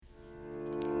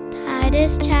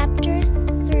Exodus chapter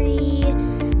 3,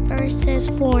 verses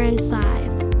 4 and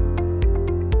 5.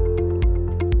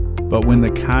 But when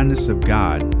the kindness of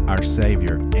God, our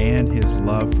Savior, and his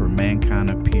love for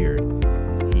mankind appeared,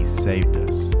 he saved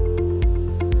us.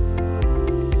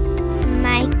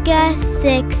 Micah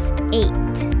 6:8.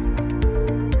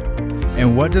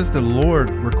 And what does the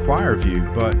Lord require of you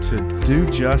but to do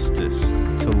justice,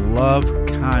 to love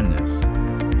kindness,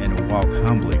 and to walk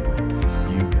humbly with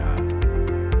you, God?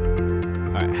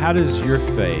 All right, how does your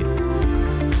faith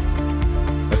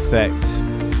affect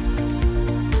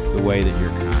the way that you're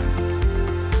kind?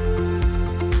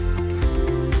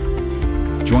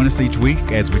 Join us each week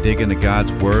as we dig into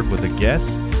God's Word with a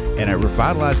guest. And at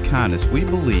Revitalized Kindness, we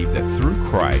believe that through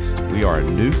Christ, we are a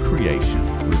new creation,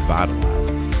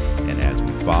 revitalized. And as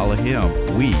we follow Him,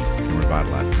 we can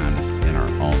revitalize kindness in our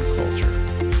own culture.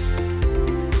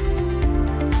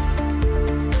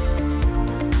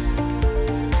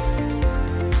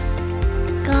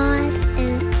 God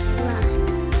is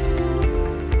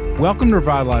love. Welcome to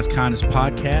Revitalized Kindness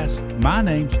Podcast. My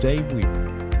name's Dave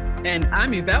Weaver. And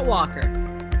I'm Yvette Walker.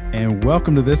 And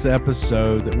welcome to this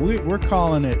episode that we're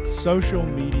calling it Social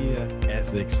Media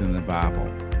Ethics in the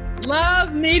Bible.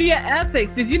 Love media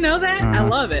ethics. Did you know that? I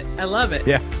love it. I love it.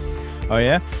 Yeah. Oh,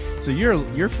 yeah? So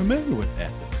you're familiar with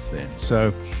ethics then.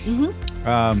 So,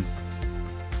 and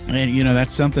you know,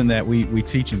 that's something that we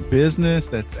teach in business,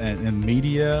 that's in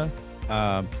media.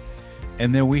 And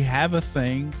then we have a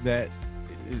thing that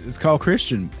is called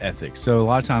Christian ethics. So a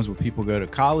lot of times when people go to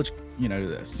college, you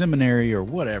know, seminary or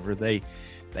whatever, they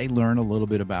learn a little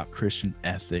bit about Christian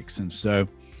ethics. And so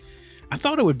I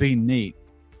thought it would be neat,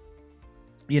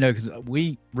 you know, because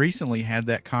we recently had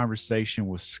that conversation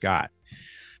with Scott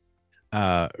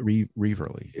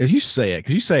Reverly. As you say it,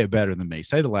 because you say it better than me.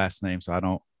 Say the last name so I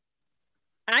don't.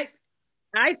 I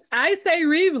say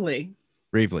Reevely.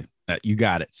 Reverly. You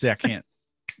got it. See, I can't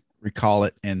recall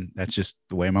it, and that's just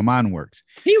the way my mind works.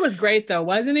 He was great though,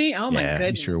 wasn't he? Oh my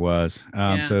goodness. He sure was.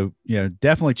 So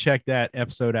definitely check that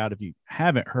episode out if you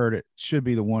haven't heard it. Should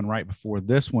be the one right before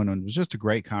this one, and it was just a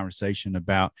great conversation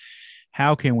about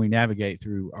how can we navigate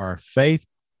through our faith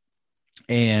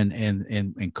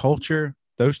and culture.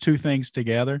 Those two things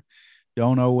together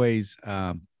don't always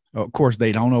of course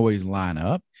they don't always line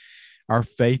up. Our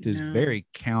faith is very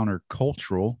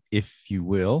countercultural, if you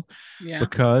will,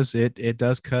 because it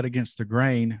does cut against the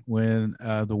grain when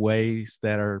the ways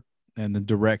that are and the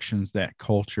directions that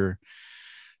culture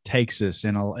takes us.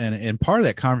 And part of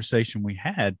that conversation we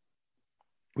had,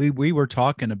 we were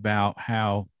talking about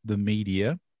how the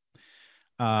media,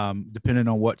 depending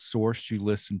on what source you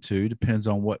listen to, depends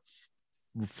on what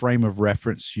frame of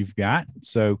reference you've got.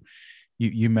 So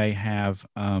you may have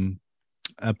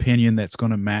opinion that's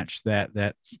going to match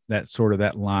that sort of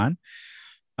that line.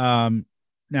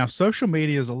 Now social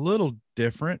media is a little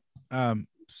different,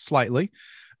 slightly,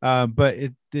 but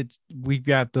we've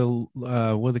got the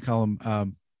what do they call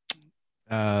them,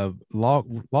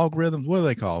 logarithms. What are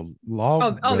they called?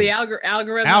 The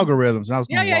algorithms. Algorithms. I was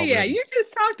yeah. You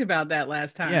just talked about that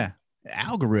last time. Yeah,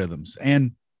 algorithms,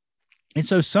 and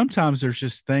so sometimes there's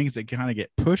just things that kind of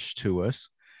get pushed to us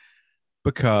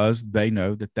because they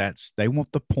know they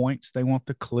want the points, they want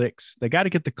the clicks, they got to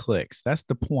get the clicks. That's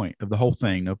the point of the whole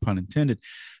thing, no pun intended.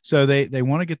 So they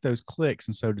want to get those clicks.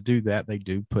 And so to do that, they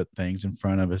do put things in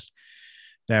front of us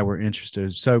that we're interested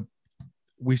in. So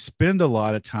we spend a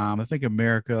lot of time, I think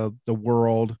America, the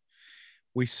world,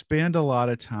 we spend a lot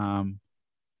of time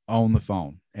on the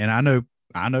phone. And I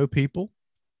know people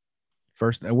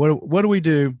first, what do we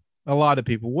do? A lot of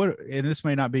people, and this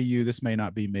may not be you, this may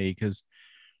not be me, because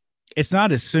it's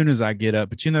not as soon as I get up,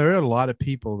 but you know, there are a lot of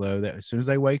people though that as soon as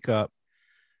they wake up,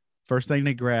 first thing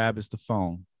they grab is the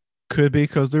phone. Could be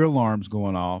because their alarm's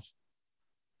going off,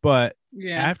 but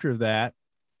after that,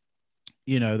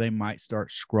 you know, they might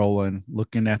start scrolling,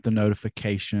 looking at the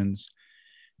notifications,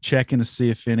 checking to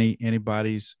see if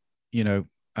anybody's, you know,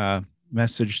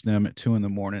 messaged them at 2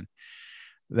 a.m,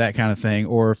 that kind of thing,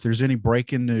 or if there's any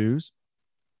breaking news,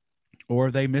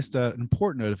 or they missed an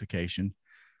important notification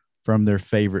from their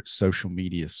favorite social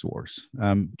media source.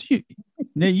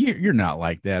 You're not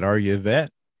like that, are you,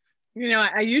 Yvette? You know,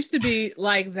 I used to be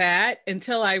like that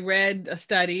until I read a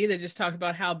study that just talked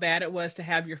about how bad it was to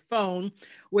have your phone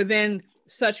within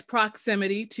such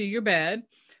proximity to your bed.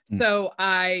 So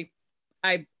I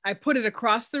put it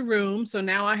across the room. So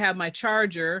now I have my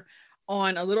charger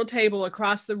on a little table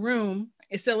across the room.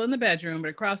 It's still in the bedroom, but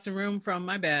across the room from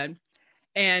my bed.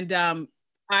 And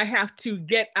I have to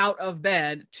get out of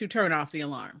bed to turn off the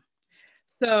alarm.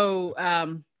 So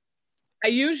I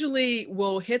usually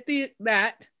will hit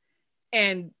that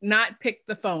and not pick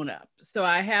the phone up. So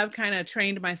I have kind of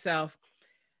trained myself.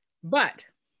 But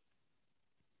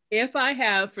if I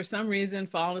have, for some reason,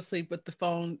 fallen asleep with the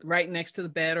phone right next to the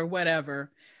bed or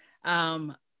whatever,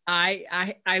 um,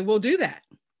 I will do that.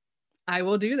 I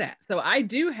will do that. So I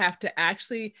do have to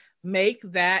actually make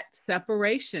that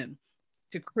separation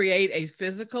to create a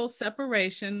physical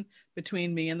separation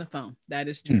between me and the phone. That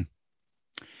is true.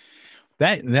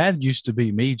 That used to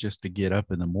be me just to get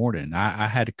up in the morning. I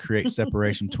had to create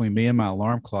separation between me and my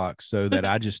alarm clock so that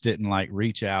I just didn't like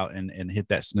reach out and hit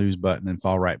that snooze button and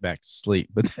fall right back to sleep.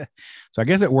 But so I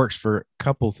guess it works for a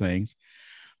couple things.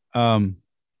 And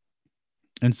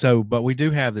so, but we do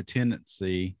have the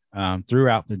tendency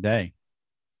throughout the day.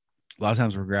 A lot of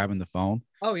times we're grabbing the phone.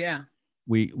 Oh yeah.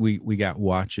 We got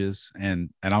watches and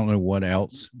I don't know what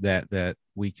else that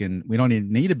we don't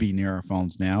even need to be near our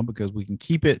phones now because we can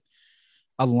keep it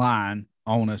a line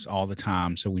on us all the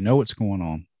time, so we know what's going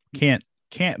on.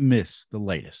 Can't miss the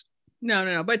latest.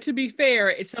 No. But to be fair,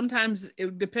 it's sometimes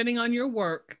depending on your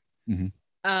work,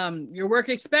 your work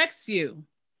expects you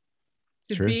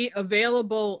to be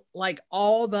available like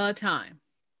all the time,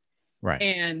 right?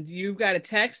 And you've got a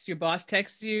text. Your boss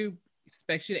texts you,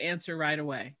 expects you to answer right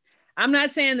away. I'm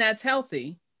not saying that's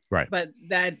healthy, right? But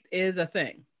that is a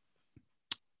thing.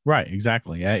 Right,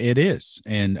 exactly. It is.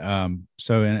 And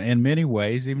so in many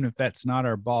ways, even if that's not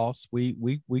our boss, we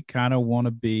kind of want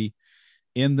to be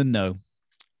in the know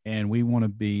and we want to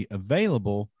be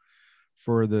available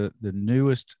for the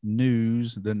newest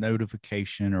news, the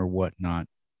notification or whatnot.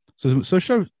 So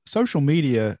social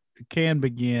media can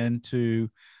begin to,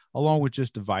 along with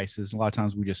just devices, a lot of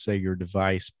times we just say your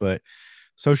device, but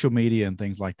social media and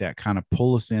things like that kind of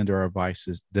pull us into our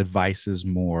devices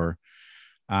more.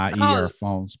 Our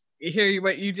phones. You hear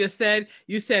what you just said?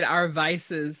 You said our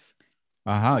vices.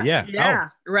 Yeah. Yeah.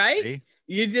 Oh, right. See?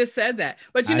 You just said that.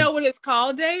 But you know what it's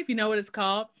called, Dave? You know what it's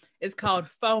called? It's called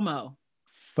FOMO.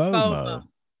 FOMO.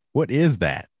 What is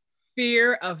that?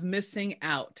 Fear of missing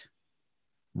out.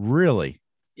 Really?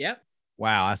 Yep.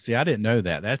 Wow. I see. I didn't know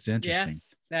that. That's interesting.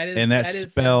 Yes, that is. And that's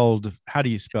spelled. How do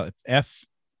you spell it? F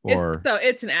or?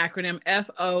 It's an acronym.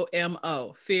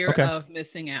 FOMO. Fear of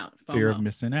missing out. FOMO. Fear of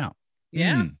missing out.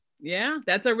 Yeah. Yeah.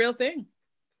 That's a real thing.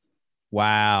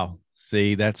 Wow.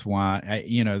 See, that's why,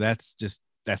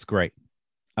 that's great.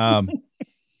 So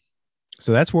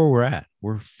that's where we're at.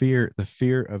 The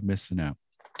fear of missing out.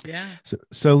 Yeah.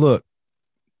 So look,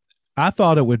 I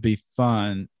thought it would be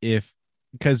fun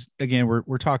because again,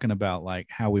 we're talking about like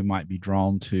how we might be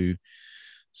drawn to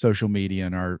social media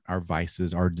and our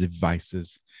vices, our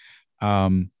devices.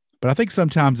 But I think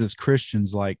sometimes as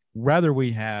Christians, like rather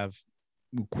we have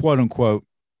quote unquote,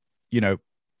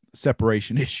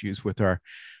 separation issues with our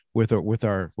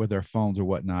phones or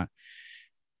whatnot.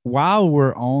 While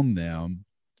we're on them,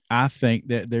 I think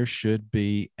that there should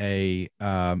be and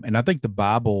I think the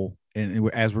Bible, and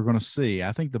as we're going to see,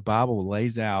 I think the Bible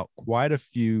lays out quite a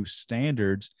few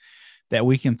standards that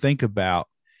we can think about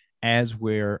as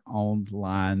we're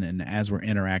online and as we're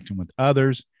interacting with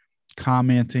others,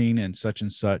 commenting and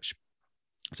such.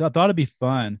 So I thought it'd be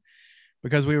fun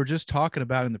because we were just talking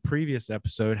about in the previous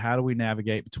episode, how do we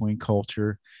navigate between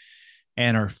culture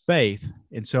and our faith?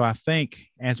 And so I think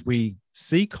as we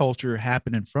see culture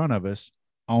happen in front of us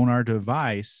on our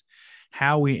device,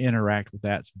 how we interact with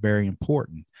that's very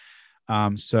important.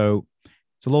 So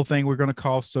it's a little thing we're going to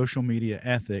call social media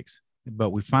ethics,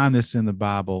 but we find this in the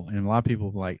Bible. And a lot of people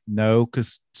are like, no,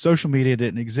 because social media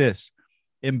didn't exist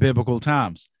in biblical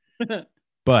times.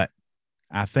 But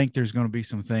I think there's going to be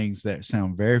some things that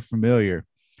sound very familiar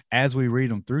as we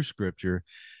read them through scripture.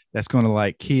 That's going to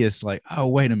like key us like, oh,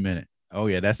 wait a minute. Oh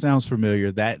yeah, that sounds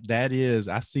familiar. That is,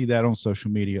 I see that on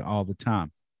social media all the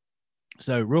time.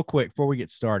 So real quick, before we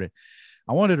get started,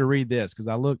 I wanted to read this because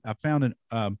I found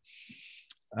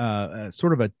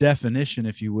sort of a definition,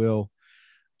 if you will,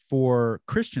 for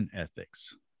Christian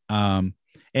ethics. And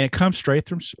it comes straight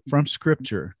from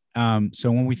scripture.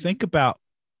 So when we think about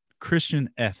Christian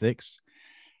ethics,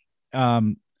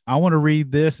 I want to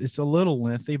read this. It's a little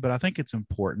lengthy, but I think it's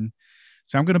important.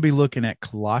 So I'm going to be looking at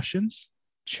Colossians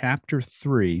chapter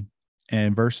 3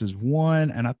 and verses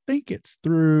 1. And I think it's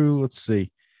through, let's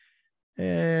see,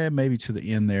 maybe to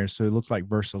the end there. So it looks like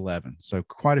verse 11. So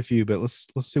quite a few, but let's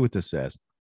see what this says.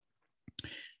 It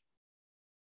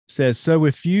says, so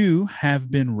if you have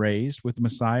been raised with the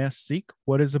Messiah, seek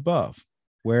what is above,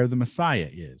 where the Messiah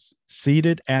is,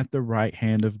 seated at the right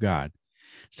hand of God.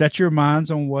 Set your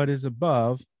minds on what is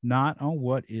above, not on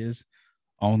what is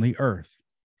on the earth.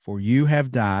 For you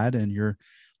have died, and your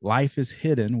life is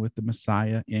hidden with the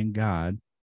Messiah in God.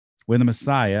 When the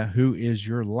Messiah, who is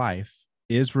your life,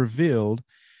 is revealed,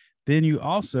 then you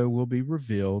also will be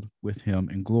revealed with him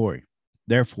in glory.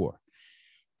 Therefore,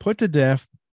 put to death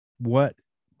what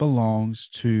belongs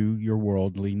to your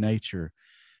worldly nature: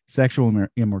 sexual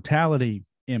immorality,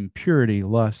 impurity,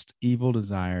 lust, evil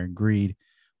desire, greed,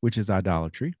 which is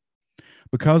idolatry.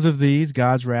 Because of these,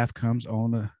 God's wrath comes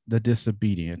on the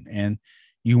disobedient. And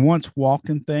you once walked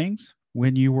in things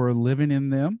when you were living in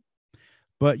them,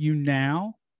 but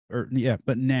now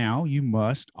you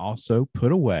must also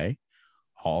put away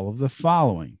all of the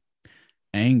following: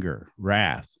 anger,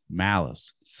 wrath,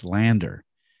 malice, slander,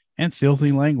 and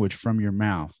filthy language from your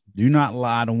mouth. Do not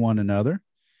lie to one another,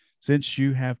 since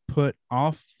you have put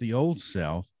off the old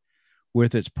self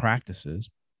with its practices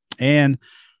and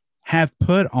have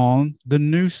put on the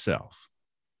new self.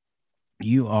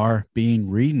 You are being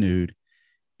renewed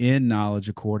in knowledge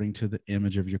according to the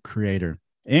image of your Creator.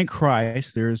 In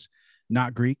Christ, there's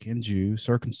not Greek and Jew,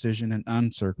 circumcision and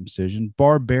uncircumcision,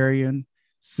 barbarian,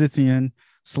 Scythian,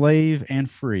 slave and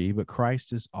free, but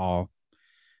Christ is all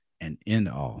and in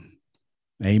all.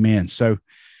 Amen. So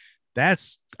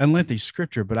that's a lengthy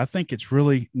scripture, but I think it's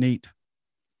really neat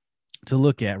to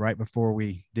look at right before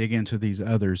we dig into these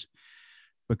others,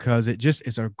 because it just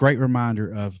is a great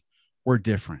reminder of we're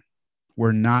different.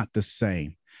 We're not the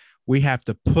same. We have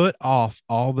to put off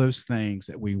all those things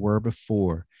that we were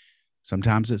before.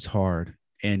 Sometimes it's hard.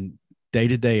 And day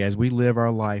to day, as we live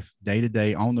our life day to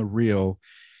day on the real,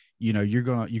 you're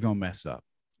gonna mess up.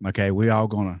 Okay. We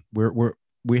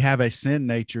have a sin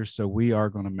nature, so we are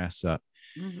gonna mess up.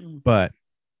 Mm-hmm. But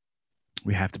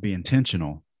we have to be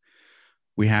intentional.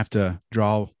 We have to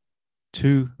draw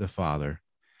to the Father,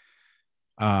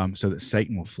 so that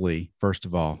Satan will flee. First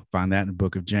of all, find that in the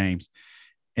book of James.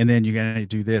 And then you got to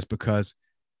do this, because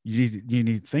you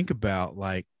need to think about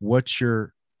like what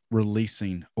you're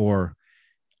releasing or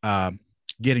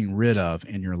getting rid of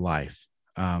in your life.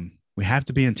 We have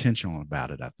to be intentional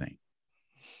about it, I think.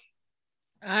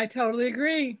 I totally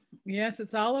agree. Yes,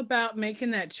 it's all about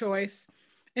making that choice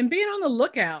and being on the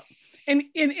lookout. And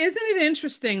isn't it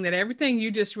interesting that everything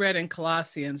you just read in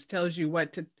Colossians tells you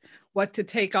what to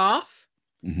take off?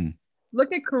 Mm-hmm.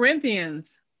 Look at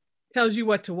Corinthians, tells you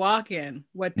what to walk in,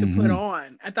 what to put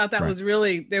on. I thought that was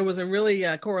really, there was a really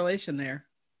correlation there.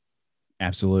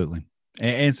 Absolutely.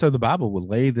 And so the Bible will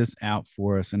lay this out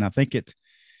for us. And I think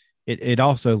it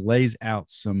also lays out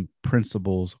some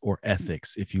principles or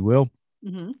ethics, if you will,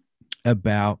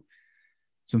 about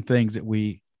some things that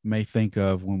we may think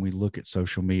of when we look at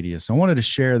social media. So I wanted to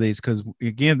share these because,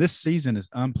 again, this season is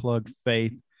Unplugged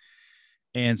Faith.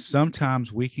 And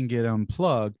sometimes we can get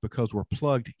unplugged because we're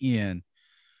plugged in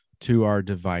to our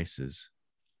devices.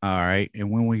 All right. And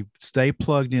when we stay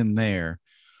plugged in there,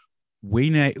 we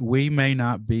may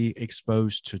not be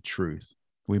exposed to truth.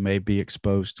 We may be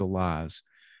exposed to lies.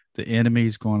 The enemy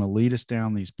is going to lead us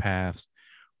down these paths.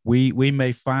 We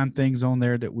may find things on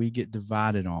there that we get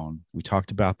divided on. We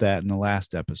talked about that in the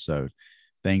last episode,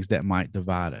 things that might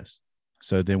divide us.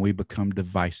 So then we become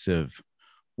divisive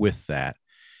with that.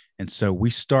 And so we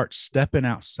start stepping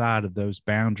outside of those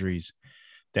boundaries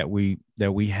that we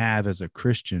have as a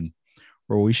Christian,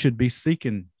 where we should be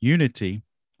seeking unity,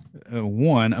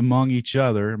 one among each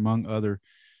other, among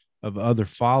other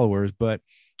followers, but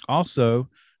also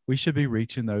we should be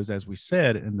reaching those, as we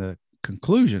said in the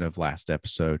conclusion of last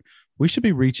episode, we should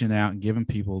be reaching out and giving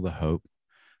people the hope,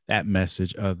 that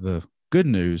message of the good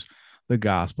news, the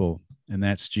gospel, and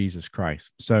that's Jesus Christ.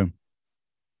 So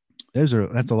that's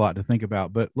a lot to think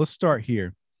about, but let's start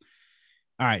here.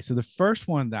 All right. So the first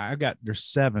one that I got, there's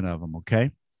 7 of them. Okay.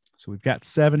 So we've got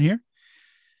 7 here.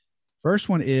 First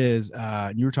one is,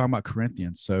 you were talking about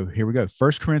Corinthians. So here we go.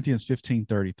 1 Corinthians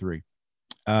 15:33.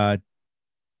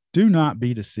 Do not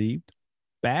be deceived.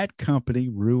 Bad company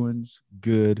ruins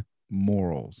good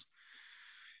morals.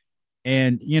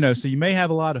 And, so you may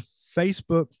have a lot of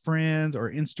Facebook friends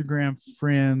or Instagram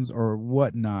friends or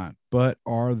whatnot, but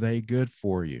are they good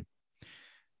for you?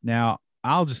 Now,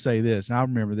 I'll just say this, and I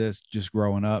remember this just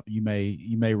growing up. You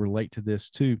may relate to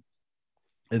this too,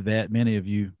 that many of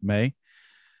you may.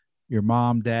 Your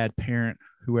mom, dad, parent,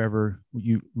 whoever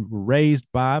you were raised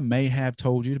by may have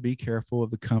told you to be careful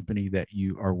of the company that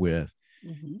you are with.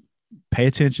 Mm-hmm. Pay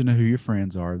attention to who your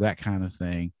friends are, that kind of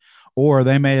thing. Or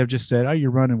they may have just said, oh,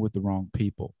 you're running with the wrong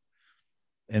people.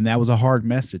 And that was a hard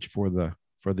message for the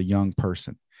young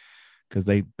person, because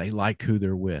they like who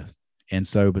they're with. And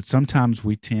so, but sometimes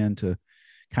we tend to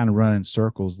kind of run in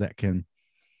circles that can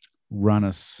run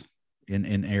us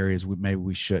in areas maybe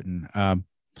we shouldn't.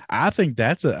 I think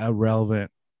that's a relevant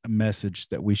message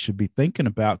that we should be thinking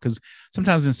about, because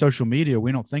sometimes in social media,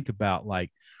 we don't think about,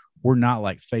 like, we're not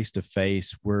like face to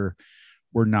face. We're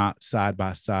we're not side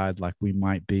by side like we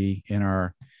might be in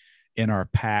our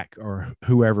pack or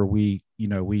whoever we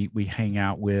hang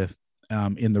out with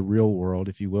in the real world,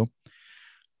 if you will.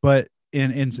 But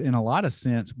in a lot of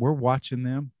sense, we're watching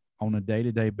them on a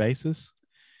day-to-day basis,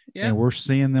 and we're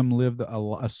seeing them live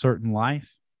a certain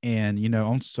life. And,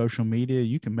 on social media,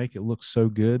 you can make it look so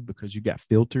good because you got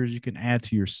filters you can add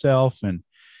to yourself and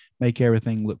make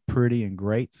everything look pretty and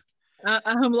great.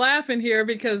 I'm laughing here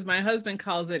because my husband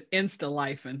calls it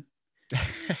insta-lifing.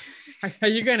 Are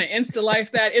you going to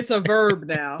insta-life that? It's a verb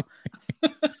now.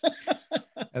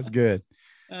 That's good.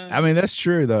 I mean, that's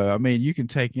true though. I mean, you can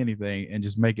take anything and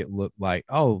just make it look like,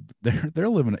 oh, they're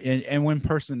living. And when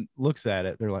person looks at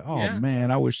it, they're like, oh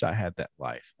man, I wish I had that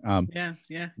life. Yeah.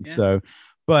 So,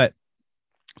 but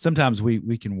sometimes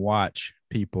we can watch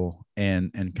people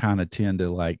and kind of tend to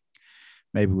like,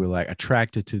 maybe we're like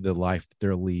attracted to the life that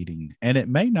they're leading, and it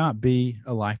may not be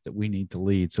a life that we need to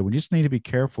lead. So we just need to be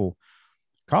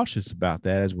cautious about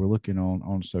that as we're looking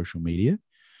on social media.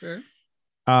 Sure.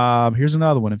 Here's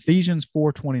another one. Ephesians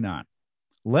 4:29.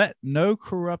 Let no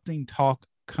corrupting talk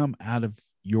come out of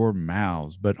your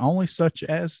mouths, but only such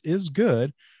as is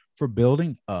good for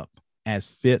building up as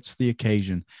fits the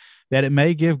occasion, that it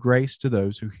may give grace to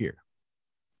those who hear.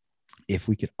 If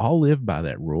we could all live by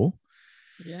that rule,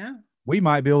 we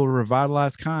might be able to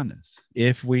revitalize kindness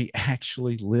if we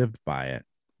actually lived by it.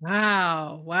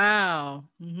 Wow.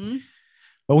 Mm-hmm.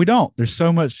 But we don't. There's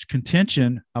so much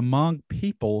contention among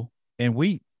people, and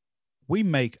we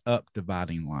make up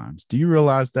dividing lines. Do you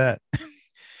realize that?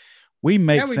 We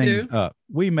make things up.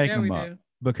 We make them up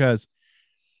because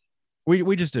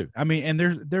we just do. I mean, and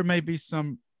there may be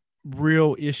some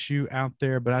real issue out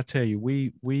there, but I tell you,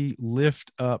 we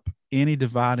lift up any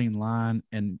dividing line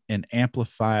and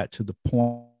amplify it to the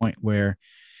point where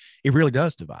it really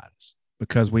does divide us,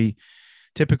 because we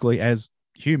typically, as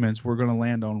humans, we're going to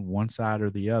land on one side or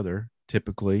the other,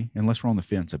 typically, unless we're on the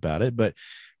fence about it, but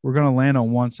we're going to land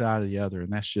on one side or the other.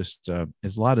 And that's just,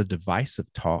 there's a lot of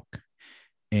divisive talk.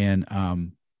 And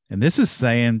this is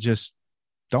saying, just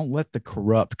don't let the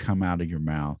corrupt come out of your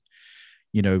mouth.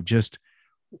 Just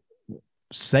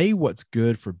say what's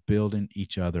good for building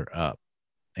each other up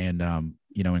and,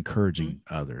 encouraging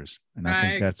others. And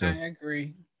I think I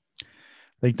agree.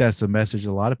 I think that's a message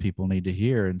a lot of people need to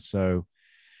hear. And so,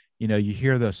 you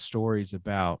hear those stories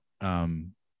about,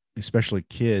 especially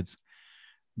kids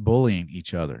bullying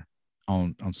each other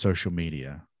on social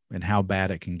media and how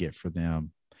bad it can get for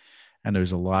them. And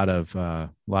there's a lot of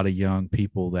young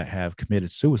people that have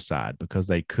committed suicide because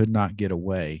they could not get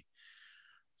away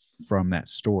from that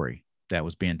story that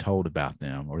was being told about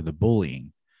them, or the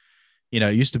bullying. It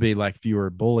used to be like, if you were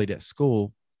bullied at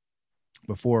school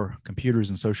before computers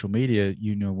and social media,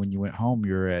 when you went home,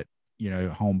 you're at,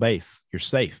 home base, you're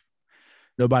safe.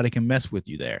 Nobody can mess with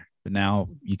you there. But now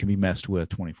you can be messed with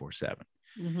 24/7.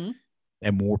 Mm-hmm.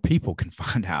 And more people can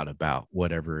find out about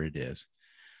whatever it is.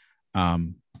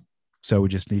 So we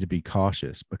just need to be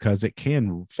cautious, because it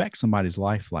can affect somebody's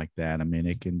life like that. I mean,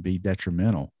 it can be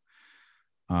detrimental.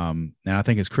 And I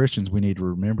think as Christians, we need to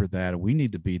remember that we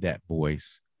need to be that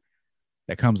voice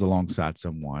that comes alongside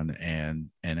someone and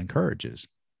encourages.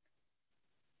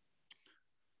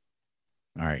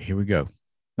 All right, here we go.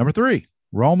 Number 3,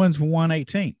 Romans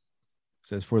 1:18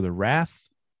 says, "For the wrath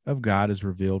of God is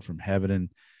revealed from heaven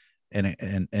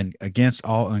and against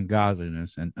all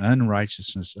ungodliness and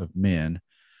unrighteousness of men,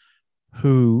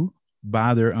 who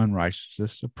by their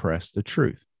unrighteousness suppress the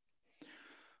truth."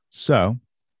 So,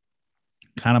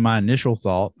 kind of my initial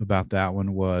thought about that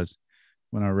one was,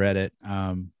 when I read it,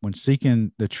 when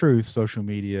seeking the truth, social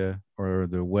media or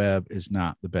the web is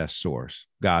not the best source.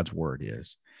 God's word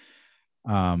is.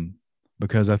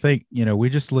 Because I think, we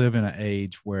just live in an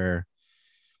age where,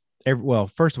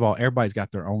 first of all, everybody's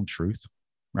got their own truth,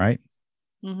 right?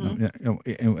 Mm-hmm.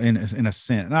 In a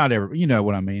sense, not every,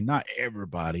 what I mean? Not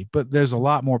everybody, but there's a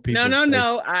lot more people.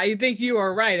 No. I think you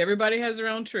are right. Everybody has their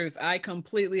own truth. I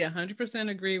completely 100%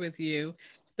 agree with you.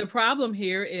 The problem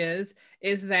here is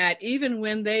that even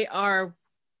when they are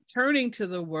turning to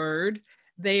the word,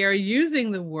 they are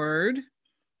using the word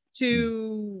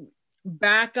to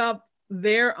back up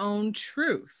their own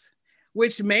truth,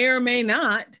 which may or may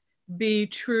not be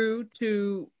true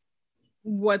to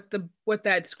what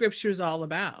that scripture is all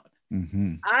about.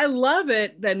 Mm-hmm. I love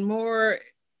it that more.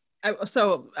 I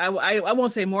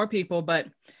won't say more people, but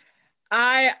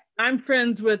I'm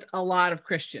friends with a lot of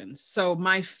Christians. So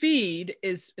my feed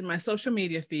is, in my social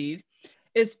media feed,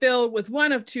 is filled with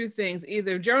one of two things: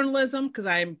 either journalism, because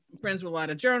I'm friends with a lot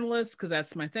of journalists, because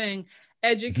that's my thing,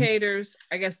 educators,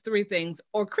 I guess 3 things,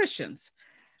 or Christians.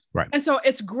 Right. And so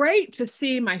it's great to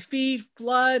see my feed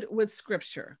flood with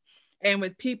scripture and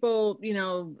with people,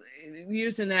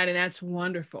 using that, and that's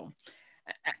wonderful.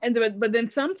 But then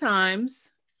sometimes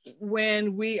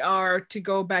when we are to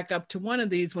go back up to one of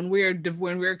these, when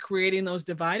we're creating those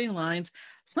dividing lines,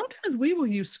 sometimes we will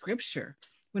use scripture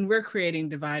when we're creating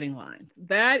dividing lines.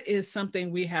 That is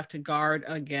something we have to guard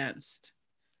against.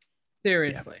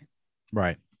 Seriously. Yeah.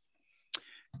 Right.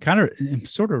 Kind of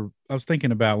sort of, I was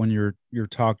thinking about when you're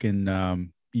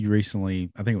talking, you recently,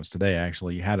 I think it was today,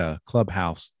 actually, you had a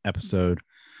Clubhouse episode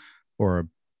or a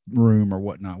room or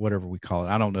whatnot, whatever we call it.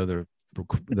 I don't know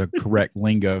the correct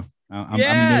lingo. I'm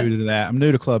new to that. I'm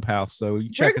new to Clubhouse. So you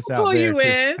check us out there.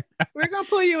 We're going to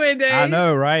pull you in, Dave. I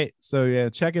know, right? So yeah,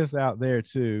 check us out there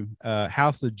too.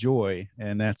 House of Joy.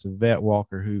 And that's Yvette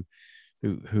Walker who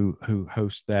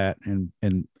hosts that and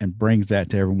brings that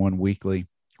to everyone weekly,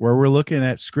 where we're looking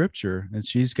at scripture, and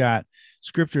she's got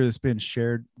scripture that's been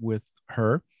shared with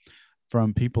her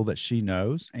from people that she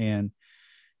knows. And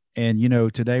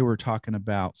today we're talking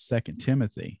about 2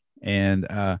 Timothy. And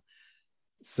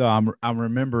so I'm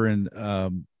remembering,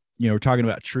 we're talking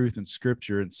about truth and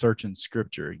scripture and searching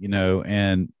scripture,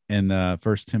 and 2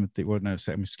 Timothy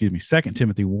 2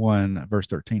 Timothy 1 verse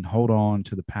 13, hold on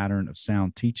to the pattern of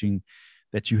sound teaching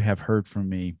that you have heard from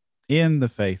me in the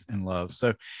faith and love.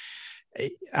 So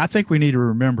I think we need to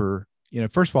remember,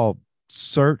 first of all,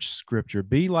 search scripture,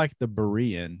 be like the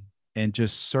Berean and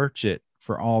just search it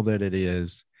for all that it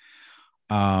is.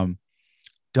 Don't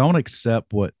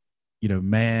accept what,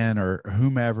 man or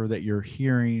whomever that you're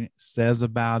hearing says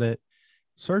about it.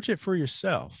 Search it for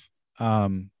yourself.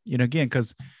 Again,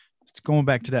 because it's going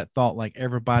back to that thought, like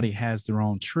everybody has their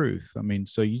own truth. I mean,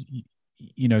 so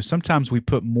sometimes we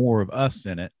put more of us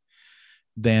in it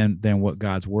than what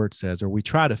God's word says, or we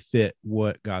try to fit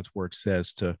what God's word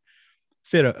says to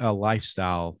fit a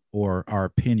lifestyle or our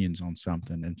opinions on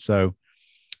something. And so,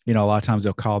 a lot of times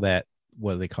they'll call that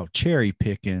what they call cherry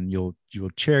picking. You'll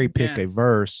cherry pick a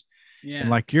verse. Yeah.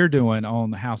 And like you're doing on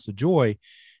the House of Joy,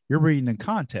 you're reading in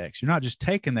context. You're not just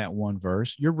taking that one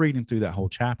verse, you're reading through that whole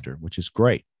chapter, which is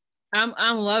great. I'm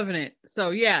loving it. So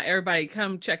yeah, everybody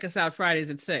come check us out Fridays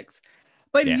at 6.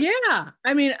 But yeah,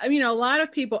 I mean, a lot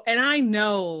of people, and I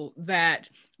know that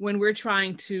when we're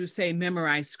trying to say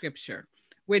memorize scripture,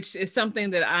 which is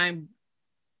something that I'm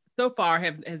so far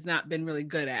has not been really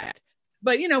good at.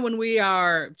 But, when we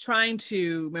are trying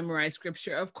to memorize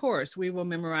scripture, of course, we will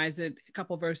memorize it a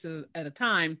couple verses at a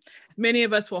time. Many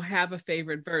of us will have a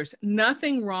favorite verse.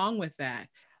 Nothing wrong with that.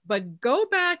 But go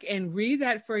back and read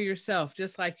that for yourself,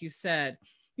 just like you said.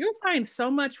 You'll find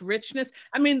so much richness.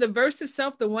 I mean, the verse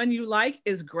itself, the one you like,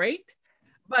 is great,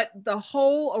 but the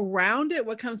whole around it,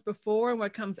 what comes before and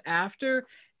what comes after,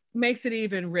 makes it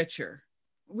even richer.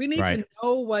 We need to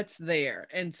know what's there.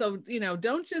 And so,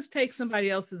 don't just take somebody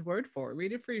else's word for it.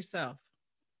 Read it for yourself.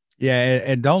 Yeah.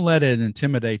 And don't let it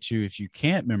intimidate you. If you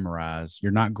can't memorize,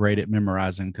 you're not great at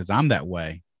memorizing, because I'm that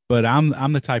way. But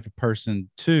I'm the type of person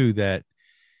too that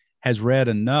has read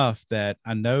enough that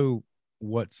I know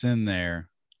what's in there.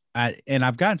 And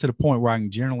I've gotten to the point where I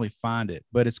can generally find it.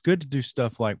 But it's good to do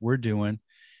stuff like we're doing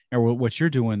or what you're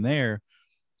doing there,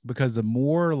 because the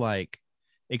more like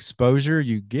exposure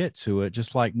you get to it,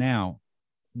 just like now,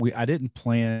 I didn't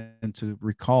plan to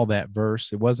recall that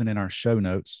verse. It wasn't in our show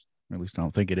notes, or at least I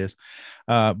don't think it is.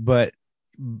 But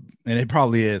and it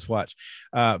probably is. Watch.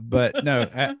 But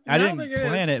no, I didn't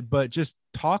plan it. But just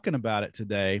talking about it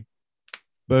today,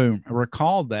 boom, I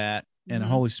recalled that, and the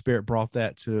Holy Spirit brought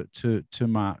that to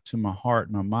my heart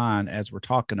and my mind as we're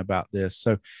talking about this.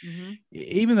 So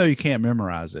even though you can't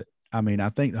memorize it, I mean, I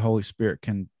think the Holy Spirit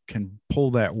can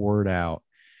pull that word out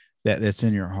that's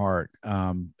in your heart.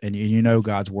 And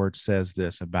God's word says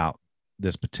this about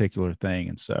this particular thing.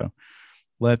 And so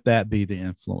let that be the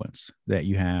influence that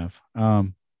you have. All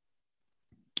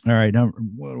right.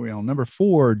 What are we on? Number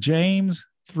 4, James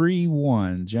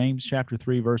 3:1. James chapter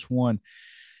 3, verse 1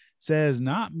 says,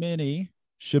 not many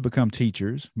should become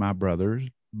teachers, my brothers,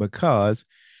 because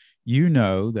you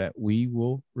know that we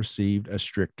will receive a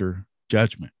stricter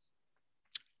judgment.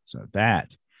 So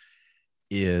that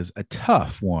is a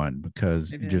tough one,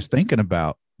 because just thinking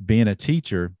about being a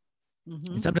teacher,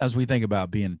 sometimes we think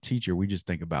about being a teacher, we just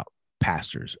think about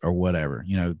pastors or whatever,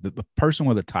 the person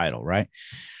with a title, right?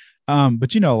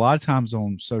 But a lot of times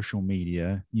on social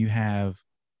media, you have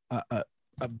a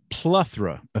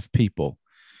plethora of people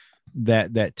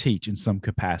that teach in some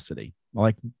capacity.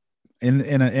 Like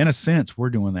in a sense, we're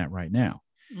doing that right now.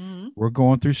 We're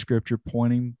going through scripture,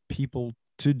 pointing people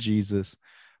to Jesus,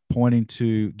 pointing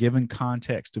to giving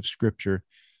context of scripture.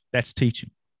 That's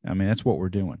teaching. I mean, that's what we're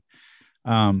doing.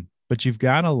 but you've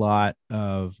got a lot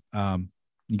of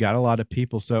you got a lot of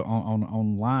people so on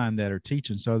online that are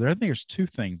teaching. So I think there's two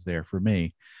things there for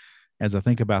me as I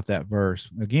think about that verse.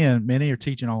 Again, many are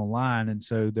teaching online, and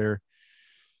so they're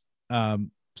so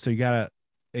you gotta,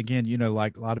 again,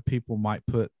 like a lot of people might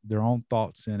put their own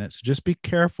thoughts in it. So just be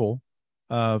careful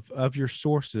of your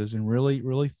sources and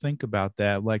really think about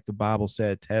that. Like the Bible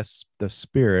said, test the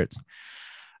spirits.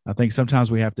 I think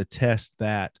sometimes we have to test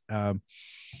that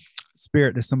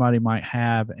spirit that somebody might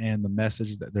have and the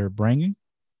message that they're bringing.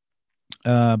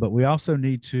 But we also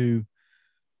need to,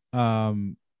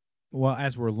 well,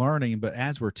 as we're learning, but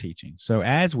as we're teaching. So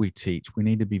as we teach, we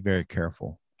need to be very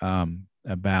careful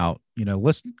about,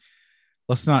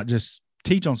 let's not just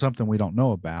teach on something we don't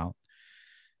know about.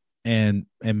 And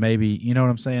maybe, you know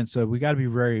what I'm saying? So we got to be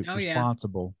very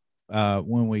responsible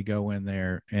when we go in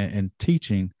there and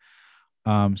teaching,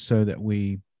 so that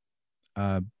we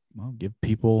give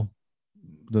people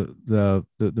the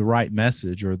right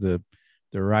message or the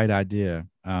right idea.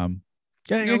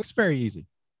 It's very easy.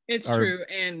 It's true.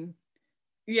 And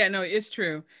it's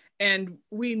true. And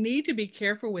we need to be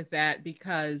careful with that,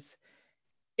 because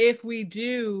if we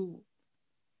do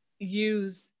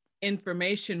use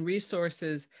information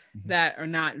resources that are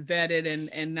not vetted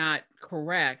and not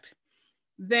correct,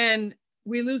 then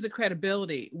we lose the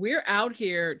credibility. We're out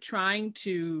here trying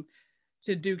to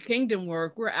do kingdom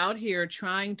work. We're out here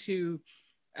trying to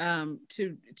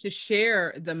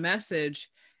share the message.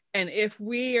 And if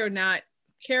we are not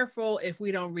careful, if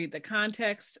we don't read the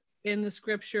context in the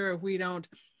scripture, if we don't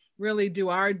really do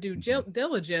our due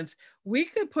diligence, we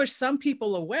could push some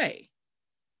people away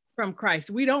from Christ.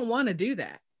 We don't want to do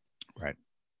that. Right.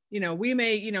 We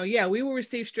may, we will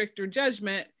receive stricter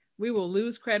judgment. We will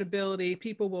lose credibility.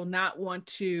 People will not want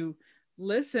to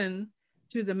listen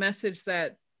to the message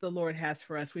that the Lord has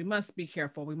for us. We must be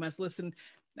careful. We must listen,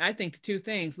 I think, to two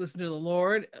things: listen to the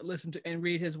Lord, listen to and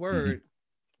read his word,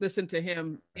 listen to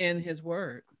him in his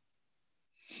word.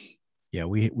 Yeah,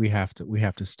 we have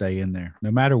to stay in there no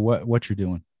matter what you're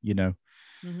doing,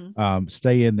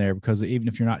 stay in there, because even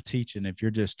if you're not teaching, if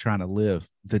you're just trying to live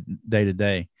the day to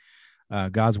day,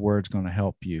 God's word's going to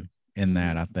help you in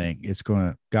that. I think it's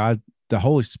going to, the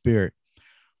Holy Spirit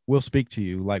will speak to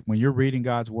you. Like when you're reading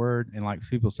God's word, and like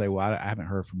people say, well, I haven't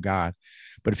heard from God,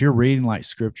 but if you're reading like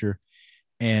scripture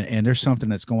and there's something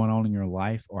that's going on in your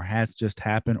life or has just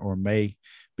happened or may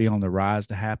be on the rise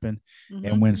to happen.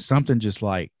 And when something just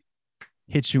like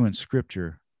hits you in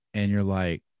scripture and you're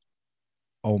like,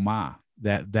 oh my,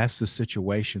 that's the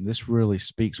situation. This really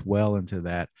speaks well into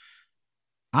that.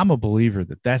 I'm a believer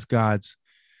that that's God's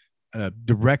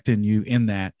directing you in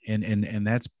that. And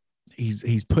that's,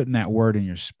 he's putting that word in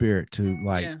your spirit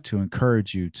to to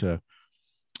encourage you to,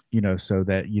 so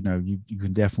that, you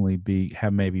can definitely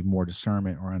have maybe more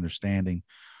discernment or understanding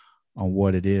on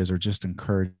what it is, or just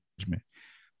encouragement.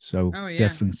 So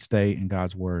definitely stay in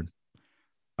God's word.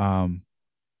 All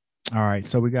right.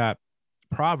 So we got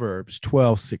Proverbs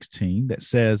 12:16 that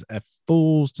says, a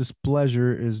fool's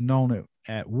displeasure is known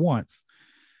at once,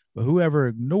 but whoever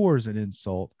ignores an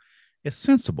insult is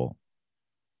sensible.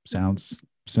 Sounds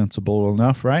sensible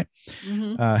enough, right?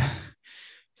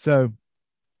 So,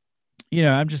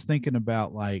 I'm just thinking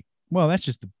about like, well, that's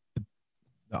just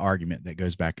the argument that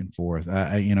goes back and forth.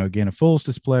 Again, a fool's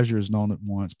displeasure is known at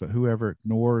once, but whoever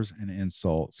ignores an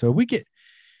insult. So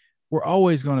we're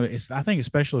always going to, I think,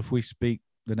 especially if we speak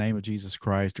the name of Jesus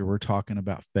Christ or we're talking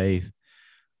about faith,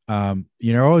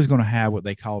 you're always going to have what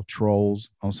they call trolls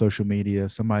on social media.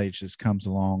 Somebody just comes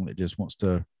along that just wants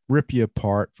to rip you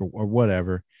apart or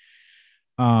whatever.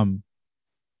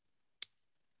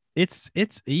 It's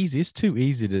easy. It's too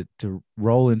easy to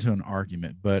roll into an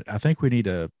argument, but I think we need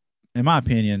to, in my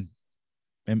opinion,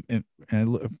 and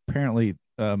apparently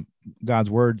God's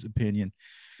word's opinion,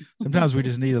 sometimes we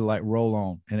just need to like roll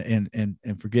on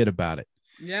and forget about it.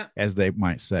 Yeah. As they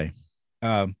might say.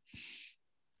 You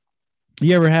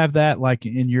ever have that like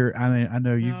in your, I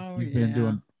know you've been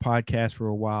doing podcasts for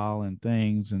a while and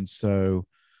things. And so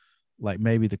like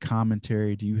maybe the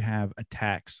commentary, do you have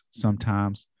attacks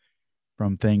sometimes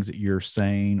from things that you're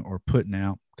saying or putting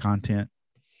out content?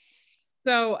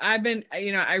 So I've been,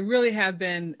 I really have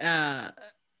been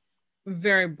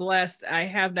very blessed. I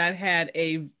have not had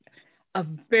a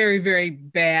very, very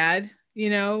bad,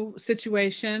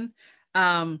 situation.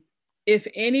 If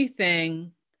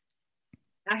anything,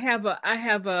 I have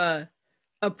a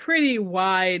pretty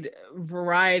wide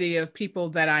variety of people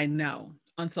that I know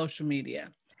on social media.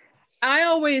 I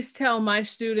always tell my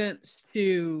students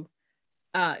to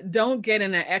don't get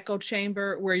in an echo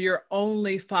chamber where you're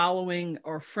only following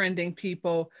or friending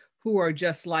people who are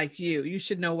just like you. You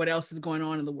should know what else is going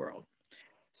on in the world.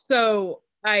 So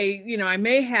I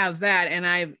may have that, and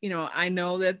I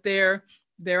know that there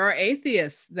are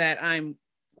atheists that I'm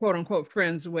quote unquote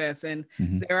friends with, and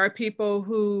there are people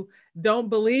who don't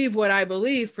believe what I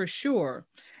believe for sure.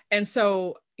 And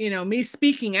so, me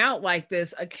speaking out like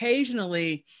this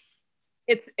occasionally,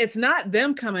 it's not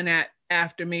them coming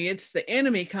after me, it's the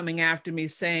enemy coming after me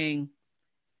saying,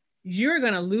 you're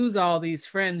going to lose all these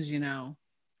friends.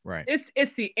 Right.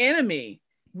 It's the enemy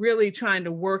really trying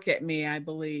to work at me, I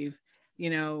believe.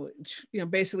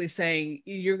 Basically saying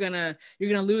you're gonna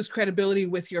lose credibility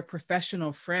with your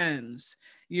professional friends.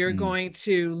 You're going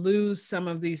to lose some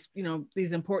of these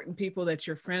important people that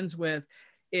you're friends with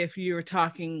if you're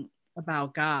talking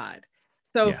about God.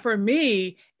 So for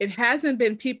me, it hasn't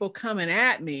been people coming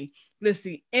at me, but it's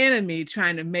the enemy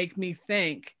trying to make me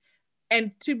think.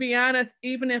 And to be honest,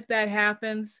 even if that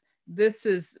happens, this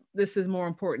is more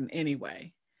important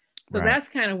anyway. So that's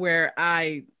kind of where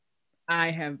I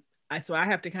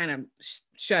have to kind of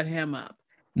shut him up.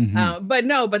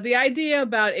 But the idea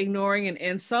about ignoring an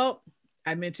insult,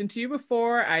 I mentioned to you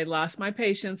before, I lost my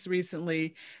patience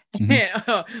recently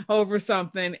over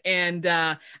something. And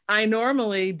I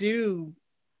normally do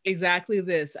exactly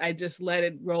this. I just let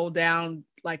it roll down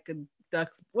like a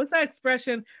duck. What's that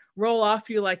expression? Roll off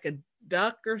you like a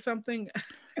duck or something?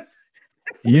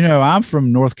 I'm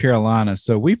from North Carolina,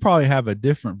 so we probably have a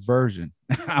different version,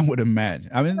 I would imagine.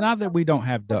 I mean, not that we don't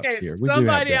have ducks here. We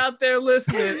somebody do have out there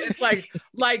listening, it's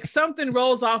like something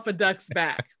rolls off a duck's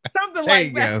back. Something there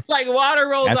like that. Like water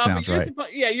rolls that off. Sounds right.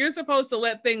 You're supposed to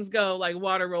let things go like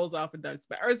water rolls off a duck's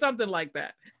back or something like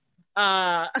that.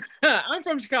 I'm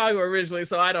from Chicago originally,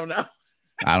 so I don't know.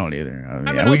 I don't either.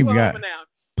 We've got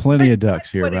plenty of ducks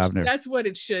here, but I've never. That's what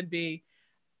it should be.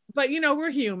 But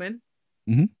we're human.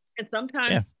 And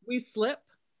sometimes we slip.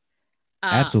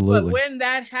 Absolutely. But when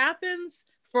that happens,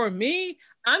 for me,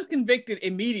 I'm convicted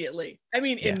immediately. I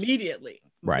mean, immediately.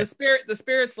 Right. The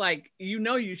spirit's like,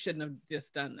 you shouldn't have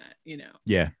just done that,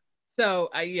 Yeah. So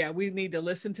we need to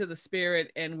listen to the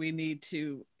spirit, and we need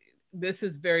to, this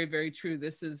is very, very true.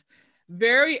 This is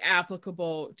very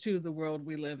applicable to the world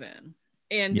we live in.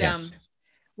 And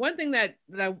one thing that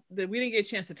we didn't get a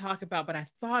chance to talk about, but I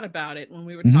thought about it when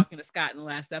we were talking to Scott in the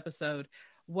last episode,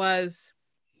 was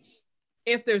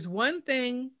if there's one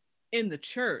thing in the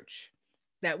church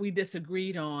that we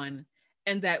disagreed on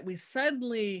and that we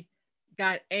suddenly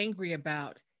got angry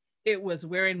about, it was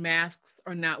wearing masks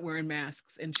or not wearing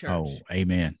masks in church. Oh,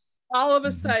 amen. All of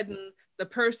a sudden, the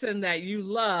person that you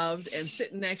loved and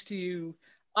sitting next to you,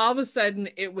 all of a sudden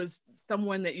it was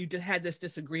someone that you just had this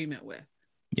disagreement with.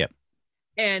 Yep.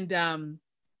 And,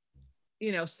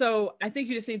 so I think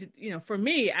you just need to, for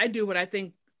me, I do what I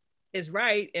think is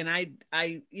right. And I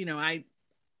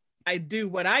do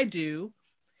what I do,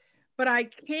 but I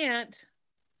can't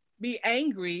be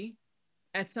angry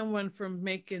at someone for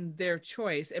making their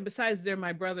choice. And besides, they're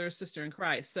my brother or sister in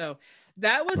Christ. So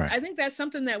that was, I think that's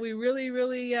something that we really,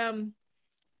 really,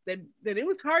 that it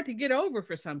was hard to get over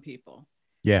for some people.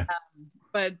 Yeah.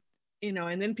 But,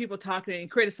 and then people talking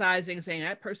and criticizing, saying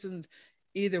that person's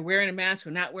either wearing a mask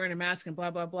or not wearing a mask and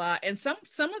blah, blah, blah. And some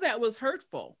of that was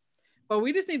hurtful, but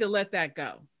we just need to let that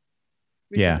go.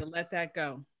 We need to let that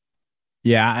go.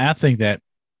 Yeah. I think that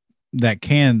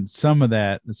some of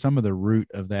the root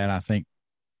of that, I think,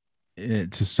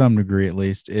 to some degree at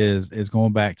least, is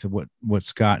going back to what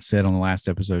Scott said on the last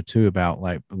episode too, about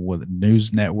like what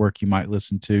news network you might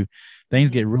listen to.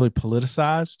 Things get really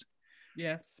politicized.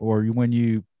 Yes. Or when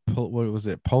you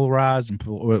polarized and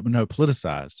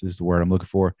politicized is the word I'm looking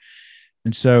for.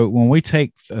 And so when we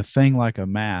take a thing like a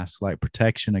mask, like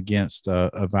protection against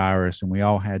a virus, and we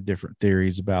all had different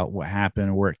theories about what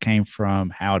happened, where it came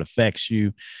from, how it affects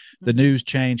you, the news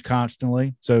changed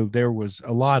constantly. So there was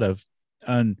a lot of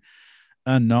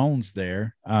unknowns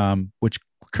there, which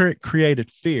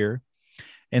created fear.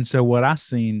 And so what I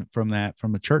seen from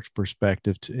a church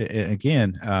perspective,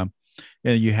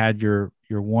 you had your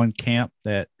one camp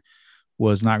that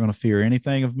was not going to fear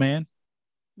anything of man.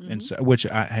 And so,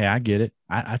 I get it.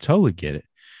 I totally get it.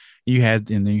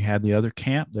 Then you had the other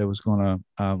camp that was going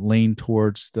to lean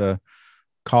towards the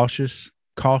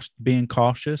being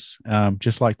cautious,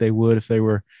 just like they would if they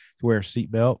were to wear a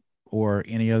seatbelt or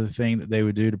any other thing that they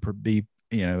would do to be,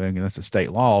 that's a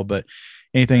state law, but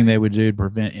anything they would do to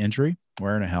prevent injury,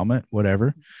 wearing a helmet,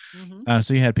 whatever.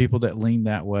 So you had people that leaned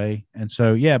that way. And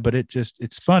so, but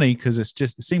it's funny because it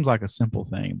seems like a simple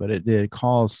thing, but it did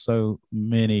cause so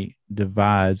many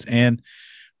divides. And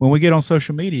when we get on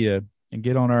social media and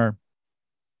get on our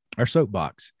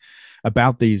soapbox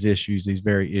about these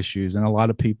very issues, and a lot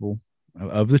of people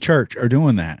of the church are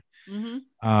doing that,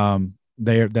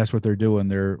 that's what they're doing.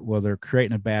 They're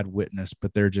creating a bad witness,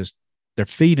 but they're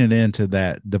feeding into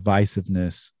that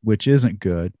divisiveness, which isn't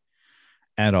good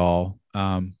at all.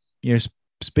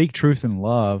 Speak truth in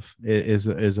love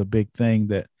is a big thing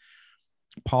that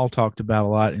Paul talked about a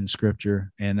lot in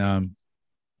scripture, and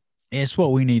it's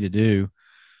what we need to do.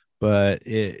 But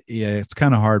it's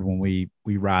kind of hard when we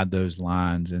ride those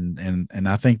lines, and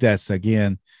I think that's,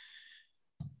 again,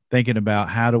 thinking about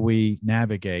how do we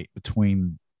navigate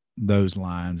between those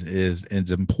lines is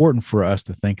important for us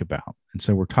to think about. And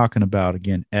so we're talking about,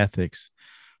 again, ethics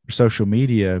for social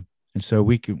media. And so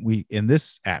we in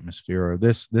this atmosphere or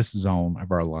this zone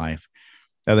of our life,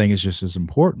 I think is just as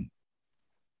important.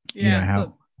 Yeah.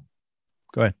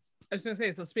 Go ahead. I was going to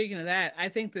say, so speaking of that, I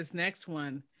think this next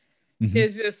one Mm-hmm.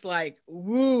 is just like,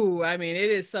 woo. I mean,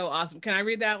 it is so awesome. Can I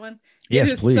read that one? Yes,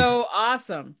 it is please. So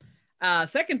awesome.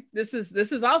 This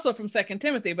is also from 2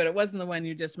 Timothy, but it wasn't the one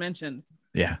you just mentioned.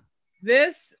 Yeah.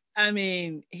 This, I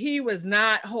mean, he was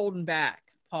not holding back.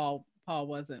 Paul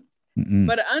wasn't. Mm-mm.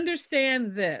 But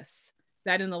understand this,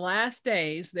 that in the last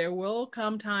days, there will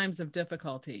come times of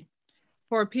difficulty,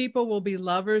 for people will be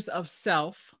lovers of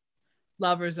self,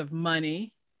 lovers of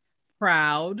money,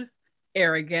 proud,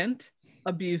 arrogant,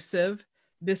 abusive,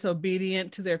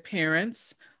 disobedient to their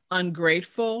parents,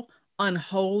 ungrateful,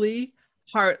 unholy,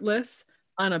 heartless,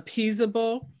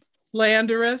 unappeasable,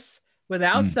 slanderous,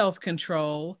 without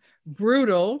self-control,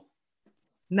 brutal,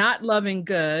 not loving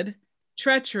good,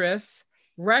 treacherous,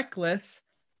 reckless,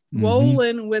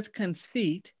 swollen with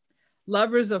conceit,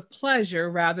 lovers of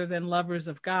pleasure rather than lovers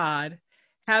of God,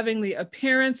 having the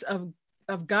appearance of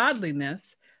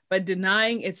godliness, but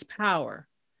denying its power.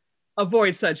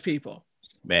 Avoid such people.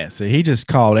 Man, so he just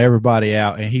called everybody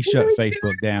out, and he shut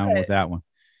Facebook down with that one.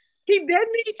 He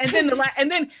didn't.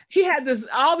 And then he had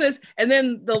all this, and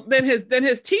then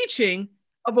his teaching,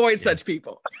 avoid such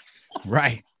people.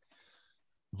 Right.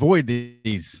 Avoid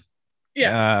these.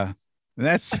 Yeah.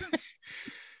 That's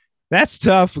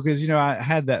tough because, I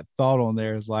had that thought on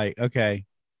there. It's like, okay,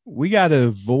 we got to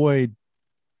avoid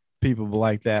people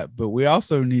like that, but we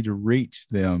also need to reach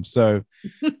them. So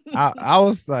I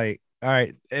was like, all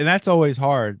right. And that's always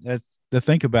hard. That's to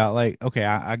think about, like, okay,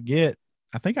 I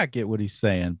think I get what he's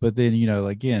saying, but then,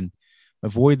 again,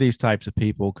 avoid these types of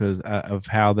people because of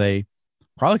how they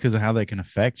can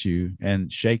affect you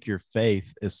and shake your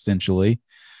faith, essentially.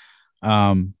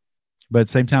 But at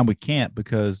the same time, we can't,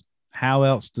 because how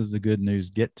else does the good news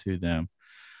get to them?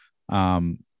 But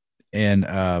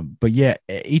yeah,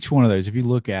 each one of those, if you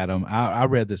look at them, I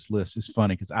read this list. It's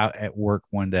funny because at work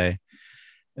one day,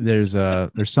 there's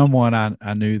someone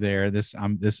I knew there. This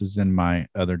is in my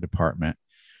other department,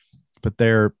 but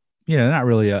they're, not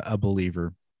really a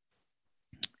believer.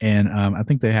 And I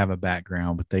think they have a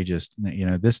background, but they just,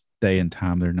 this day and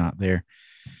time, they're not there.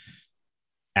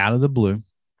 Out of the blue,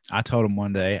 I told them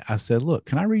one day, I said, look,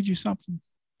 can I read you something?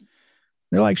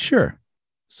 They're like, sure.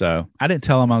 So I didn't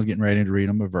tell them I was getting ready to read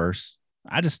them a verse.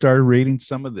 I just started reading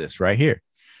some of this right here.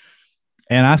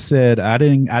 And I said, I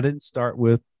didn't start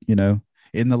with,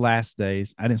 in the last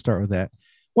days. I didn't start with that.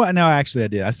 Well, no, actually I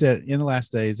did. I said, in the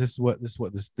last days, this is what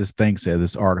this thing said,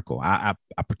 this article. I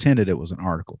pretended it was an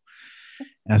article.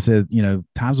 And I said,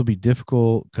 times will be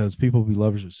difficult because people will be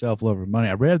lovers of self, lovers of money.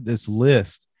 I read this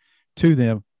list to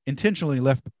them, intentionally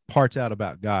left the parts out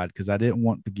about God because I didn't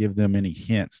want to give them any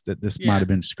hints that this might have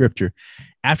been scripture.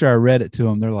 After I read it to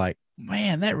them, they're like,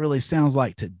 man, that really sounds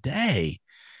like today.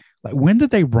 Like, when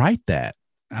did they write that?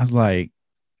 I was like,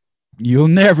 you'll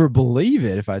never believe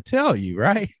it if I tell you,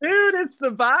 right? Dude, it's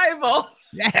the Bible.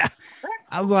 Yeah.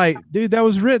 I was like, dude, that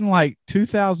was written like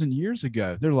 2,000 years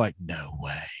ago. They're like, no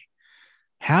way.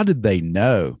 How did they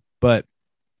know? But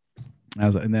I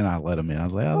was, and then I let them in. I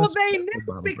was like, oh, well, they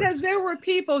knew because there were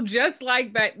people just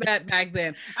like back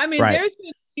then. I mean, there's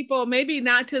been people, maybe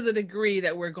not to the degree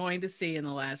that we're going to see in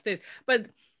the last days, but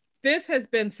this has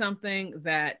been something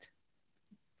that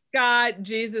God,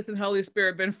 Jesus, and Holy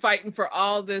Spirit been fighting for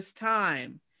all this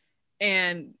time.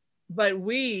 But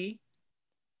we,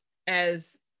 as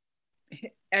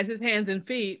his hands and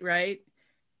feet, right?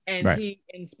 And he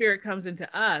and Spirit comes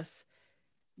into us,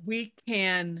 we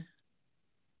can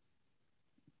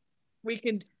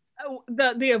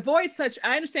the avoid such.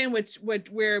 I understand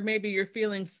where maybe you're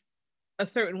feeling a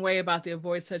certain way about the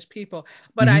avoid such people,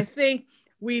 but I think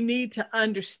we need to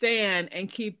understand and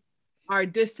keep our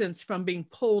distance from being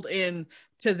pulled in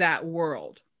to that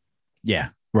world. Yeah,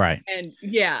 right. And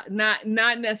not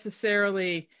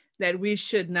necessarily that we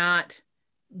should not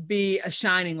be a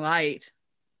shining light,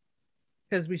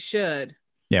 because we should.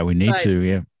 Yeah, we need to.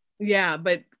 Yeah. Yeah,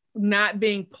 but not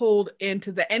being pulled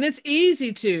into and it's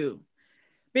easy to,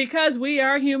 Because we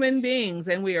are human beings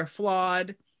and we are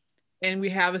flawed and we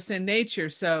have a sin nature.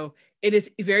 So it is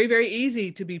very, very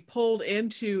easy to be pulled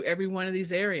into every one of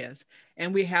these areas.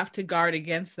 And we have to guard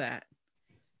against that.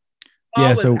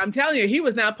 Yeah. So I'm telling you, he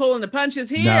was not pulling the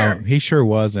punches no, here. he sure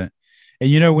wasn't.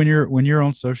 And when you're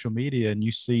on social media and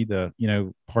you see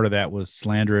part of that was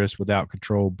slanderous, without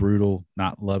control, brutal,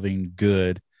 not loving,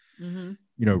 good,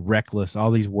 Mm-hmm. reckless,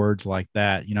 all these words like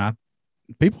that.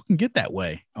 People can get that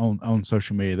way on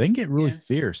social media. They can get really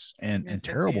fierce and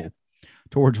terrible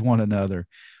towards one another.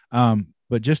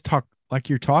 But just talk like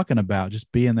you're talking about,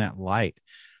 just being that light.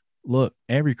 Look,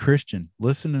 every Christian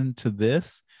listening to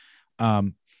this,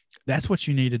 that's what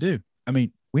you need to do. I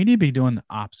mean, we need to be doing the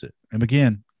opposite. And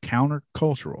again,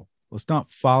 countercultural. Let's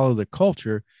not follow the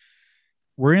culture.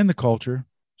 We're in the culture,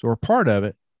 so we're part of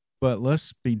it, but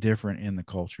let's be different in the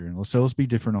culture. And let's be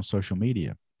different on social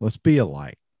media. Let's be a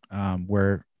light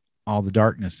where all the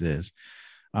darkness is,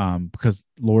 because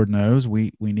Lord knows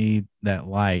we need that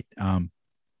light, and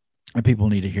people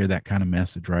need to hear that kind of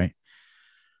message, right?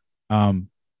 So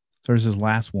there's this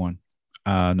last one,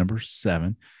 number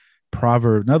 7,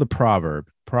 another proverb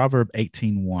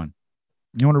 18:1.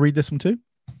 You want to read this one too?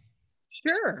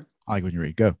 Sure. I like when you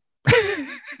read. Go.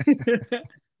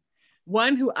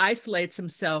 One who isolates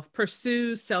himself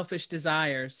pursues selfish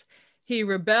desires. He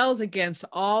rebels against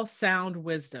all sound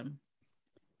wisdom.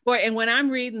 Boy, and when I'm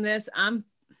reading this, I'm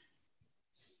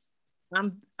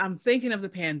thinking of the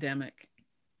pandemic,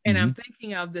 and I'm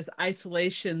thinking of this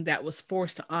isolation that was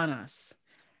forced on us.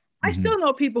 I still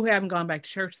know people who haven't gone back to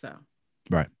church though.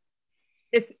 Right.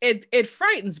 It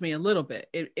frightens me a little bit.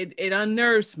 It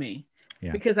unnerves me,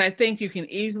 because I think you can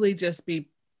easily just be,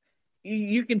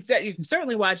 you can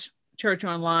certainly watch church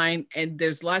online, and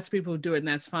there's lots of people who do it, and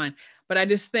that's fine. But I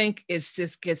just think it's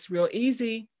just gets real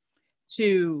easy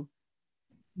to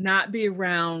not be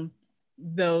around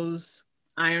those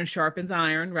iron sharpens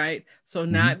iron, right? So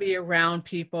not be around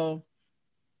people,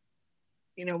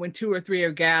 when 2 or 3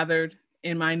 are gathered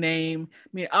in my name. I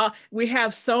mean, we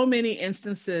have so many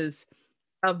instances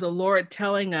of the Lord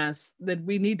telling us that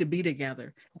we need to be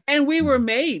together, and we were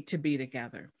made to be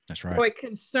together. That's right. So it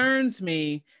concerns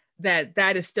me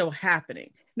that is still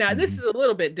happening. Now, this is a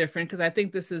little bit different, because I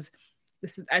think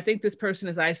I think this person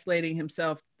is isolating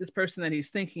himself. This person that he's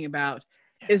thinking about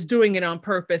is doing it on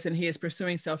purpose, and he is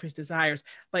pursuing selfish desires.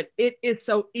 But it is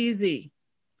so easy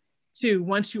to,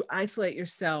 once you isolate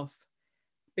yourself,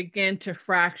 begin to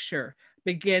fracture,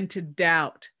 begin to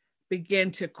doubt, begin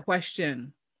to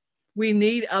question. We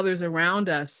need others around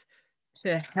us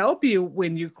to help you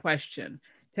when you question,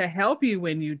 to help you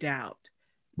when you doubt,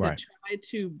 right, to try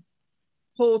to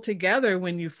pull together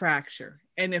when you fracture.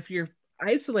 And if you're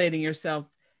isolating yourself,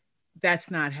 that's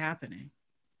not happening.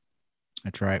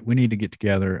 That's right. We need to get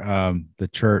together. The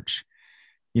church,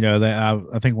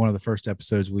 I think one of the first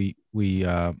episodes we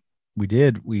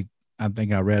did, I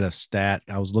think I read a stat.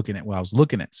 I was looking at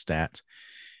stats.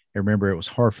 I remember it was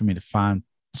hard for me to find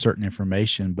certain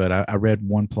information, but I read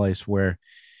one place where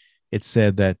it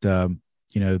said that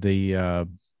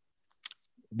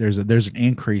there's an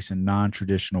increase in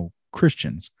non-traditional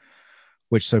Christians,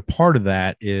 which, so part of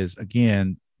that is,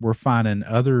 again, we're finding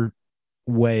other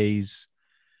ways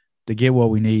to get what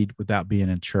we need without being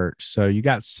in church. So you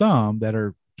got some that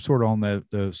are sort of on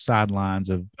the sidelines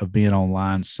of being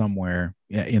online somewhere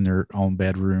in their own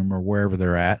bedroom or wherever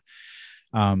they're at.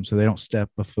 So they don't step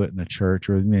a foot in the church,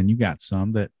 or then you got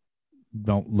some that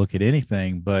don't look at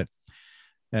anything. But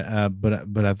I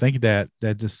think that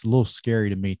just a little scary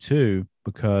to me too,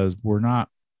 because we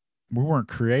weren't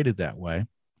created that way.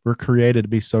 We're created to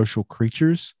be social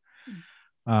creatures.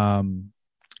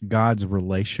 God's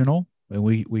relational, and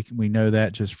we know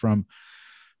that just from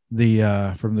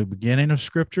the beginning of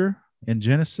Scripture in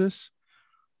Genesis,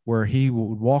 where he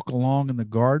would walk along in the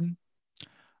garden,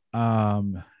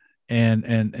 and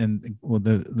Adam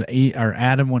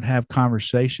would have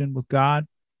conversation with God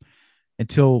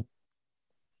until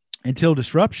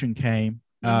disruption came,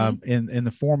 in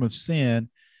the form of sin,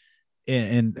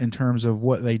 in terms of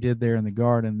what they did there in the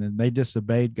garden. And they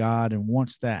disobeyed God, and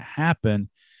once that happened,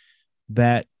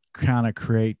 that kind of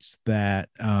creates that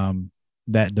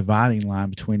dividing line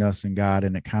between us and God,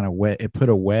 and it put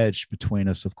a wedge between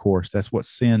us. Of course, that's what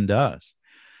sin does.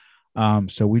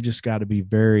 So we just got to be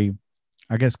very,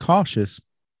 I guess, cautious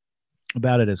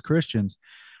about it as Christians.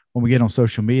 When we get on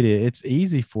social media, it's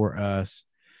easy for us.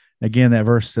 Again, that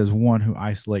verse says, one who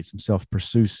isolates himself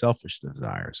pursues selfish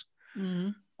desires.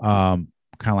 Kind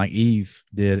of like Eve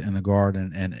did in the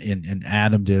garden, and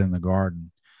Adam did in the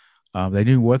garden. They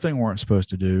knew what they weren't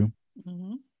supposed to do,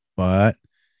 but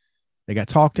they got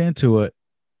talked into it,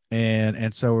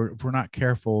 And so if we're not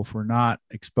careful, if we're not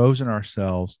exposing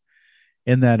ourselves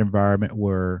in that environment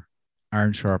where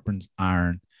iron sharpens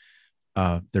iron,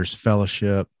 there's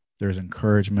fellowship, there's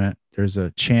encouragement, there's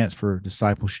a chance for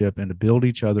discipleship and to build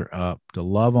each other up, to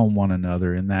love on one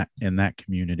another in that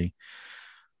community.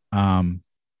 And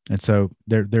so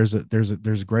there's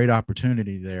a great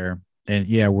opportunity there. And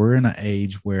yeah, we're in an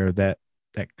age where that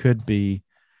could be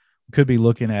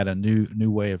looking at a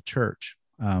new way of church,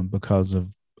 because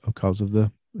of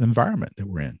the environment that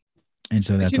we're in. And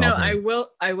so that's all.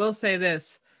 I will say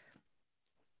this.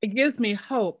 It gives me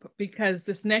hope because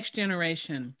this next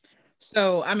generation.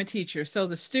 So I'm a teacher. So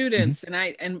the students,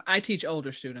 mm-hmm. and I teach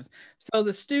older students. So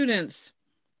the students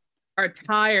are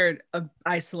tired of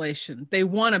isolation. They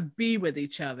want to be with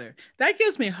each other. That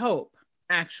gives me hope,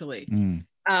 actually. True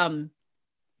enough.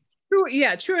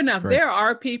 Correct. There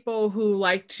are people who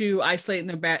like to isolate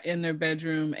in their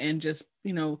bedroom and just,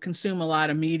 consume a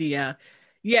lot of media.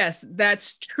 Yes,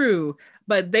 that's true.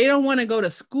 But they don't want to go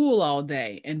to school all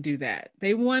day and do that.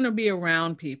 They want to be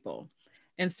around people.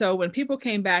 And so when people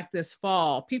came back this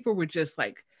fall, people were just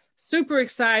like super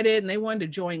excited and they wanted to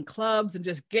join clubs and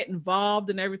just get involved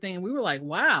and everything. And we were like,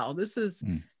 wow, this is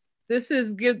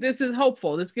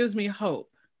hopeful. This gives me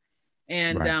hope.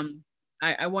 And right.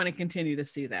 I want to continue to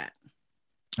see that.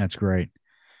 That's great.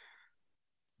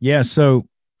 Yeah. So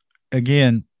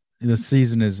again, the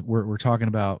season is we're talking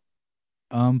about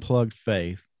unplugged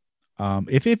faith.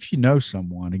 If you know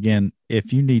someone, again,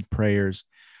 if you need prayers,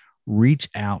 reach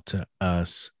out to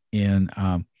us. You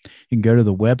can go to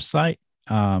the website.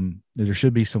 There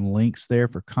should be some links there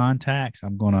for contacts.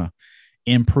 I'm going to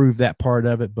improve that part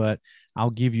of it, but I'll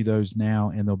give you those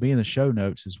now, and they'll be in the show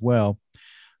notes as well.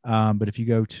 But if you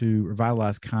go to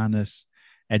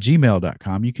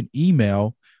revitalizedkindness@gmail.com, you can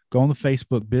email, go on the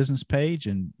Facebook business page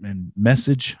and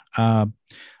message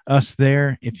us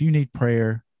there. If you need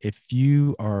prayer, if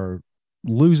you are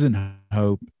losing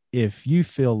hope, if you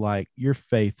feel like your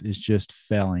faith is just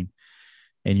failing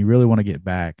and you really want to get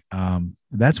back,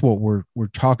 that's what we're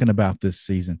talking about this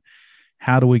season.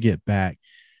 How do we get back?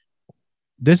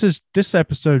 This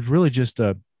episode really just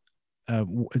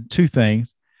two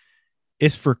things.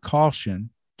 It's for caution,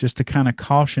 just to kind of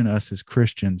caution us as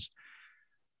Christians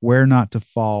how not to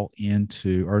fall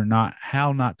into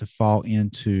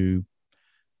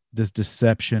this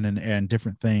deception and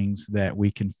different things that we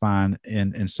can find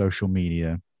in social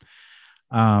media.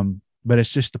 But it's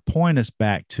just to point us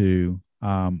back to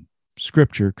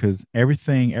Scripture, because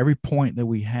every point that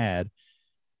we had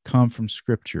come from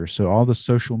Scripture. So all the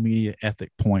social media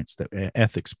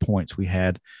ethics points we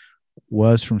had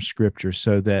was from Scripture.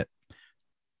 So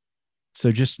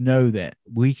just know that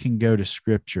we can go to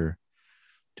Scripture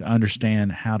to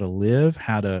understand how to live,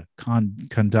 how to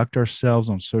conduct ourselves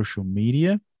on social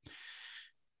media,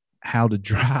 how to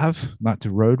drive, not to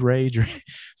road rage.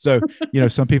 So,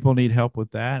 some people need help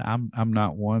with that. I'm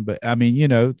not one, but I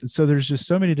mean, so there's just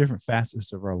so many different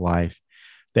facets of our life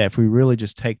that if we really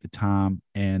just take the time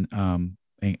and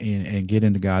get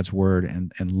into God's word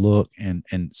and look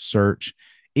and search,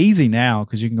 easy now,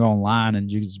 because you can go online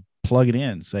and you just plug it in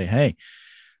and say, hey,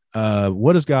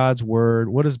 what is God's word?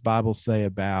 What does Bible say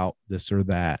about this or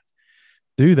that?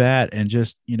 Do that, and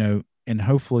just, and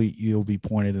hopefully you'll be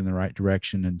pointed in the right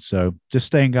direction. And so just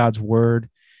stay in God's word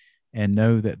and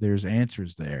know that there's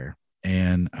answers there.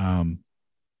 And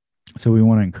so we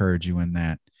want to encourage you in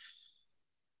that.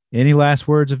 Any last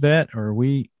words, Yvette, or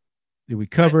did we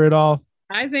cover it all?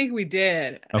 I think we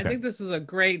did. Okay. I think this was a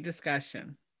great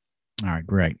discussion. All right,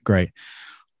 great.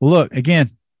 Well, look,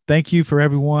 again, thank you for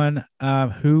everyone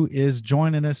who is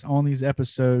joining us on these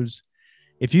episodes.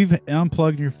 If you've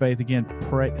unplugged your faith, again,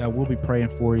 pray. We'll be praying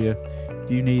for you.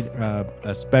 If you need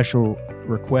a special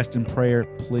request in prayer,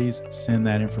 please send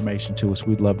that information to us.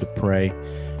 We'd love to pray.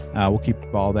 We'll keep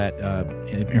all that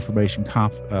information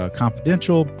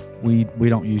confidential. We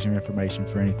don't use your information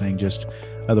for anything, just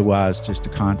to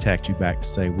contact you back to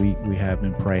say we have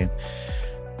been praying.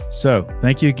 So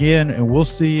thank you again, and we'll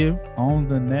see you on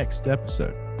the next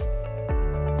episode.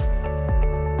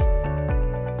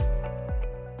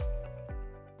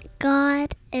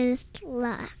 God is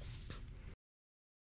love.